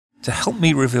To help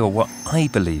me reveal what I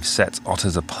believe sets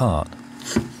otters apart,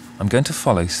 I'm going to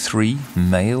follow 3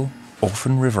 male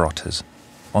orphan river otters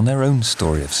on their own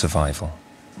story of survival.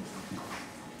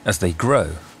 As they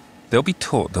grow, they'll be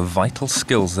taught the vital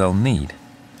skills they'll need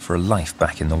for a life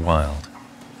back in the wild.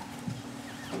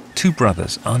 2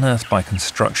 brothers unearthed by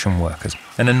construction workers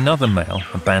and another male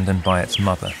abandoned by its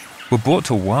mother were brought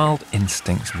to Wild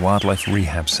Instincts Wildlife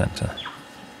Rehab Center.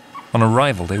 On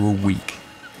arrival, they were weak,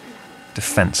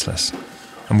 defenseless,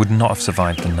 and would not have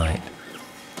survived the night.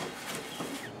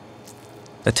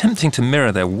 Attempting to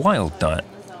mirror their wild diet,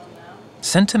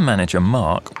 center manager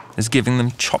Mark is giving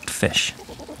them chopped fish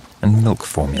and milk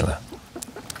formula.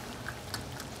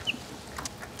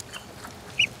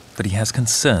 But he has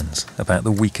concerns about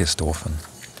the weakest orphan.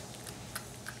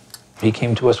 He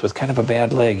came to us with kind of a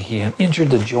bad leg. He injured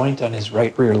the joint on his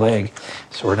right rear leg,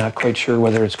 so we're not quite sure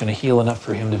whether it's going to heal enough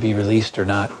for him to be released or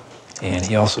not. And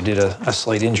he also did a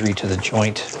slight injury to the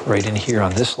joint right in here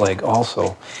on this leg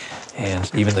also. And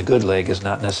even the good leg is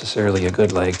not necessarily a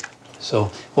good leg.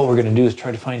 So what we're going to do is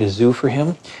try to find a zoo for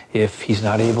him if he's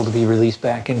not able to be released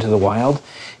back into the wild.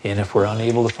 And if we're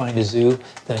unable to find a zoo,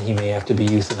 then he may have to be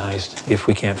euthanized if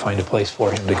we can't find a place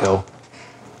for him to go.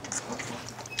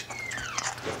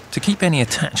 To keep any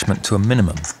attachment to a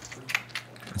minimum,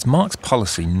 it's Mark's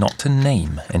policy not to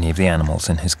name any of the animals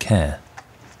in his care.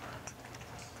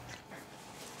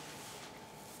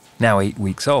 Now 8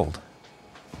 weeks old,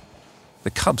 the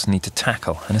cubs need to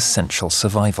tackle an essential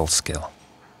survival skill: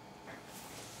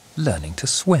 learning to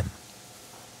swim.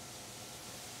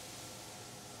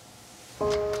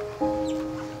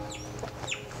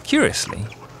 Curiously,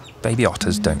 baby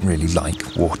otters don't really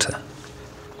like water.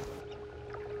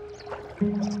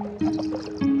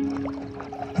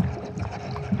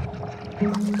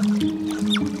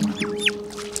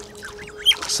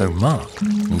 So Mark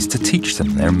needs to teach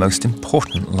them their most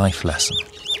important life lesson: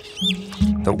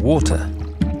 that water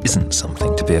isn't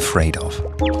something to be afraid of.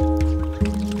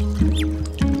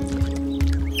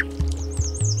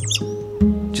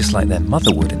 Just like their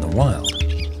mother would in the wild,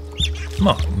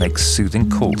 Mark makes soothing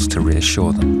calls to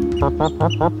reassure them.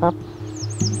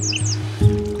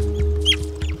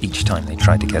 Each time they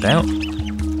try to get out,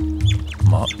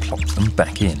 Mark plops them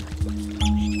back in.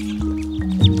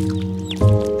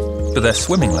 But their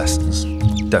swimming lessons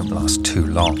don't last too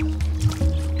long.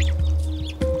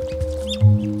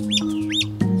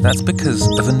 That's because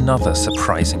of another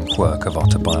surprising quirk of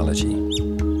otter biology.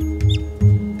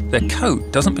 Their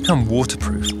coat doesn't become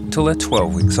waterproof until they're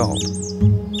 12 weeks old.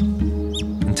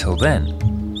 Until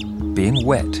then, being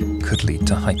wet could lead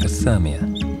to hypothermia.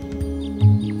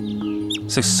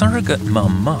 So surrogate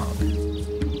mum Mark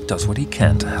does what he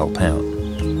can to help out.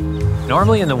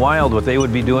 Normally in the wild, what they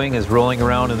would be doing is rolling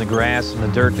around in the grass and the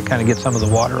dirt to kind of get some of the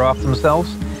water off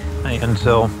themselves. And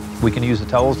so we can use the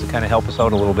towels to kind of help us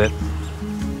out a little bit.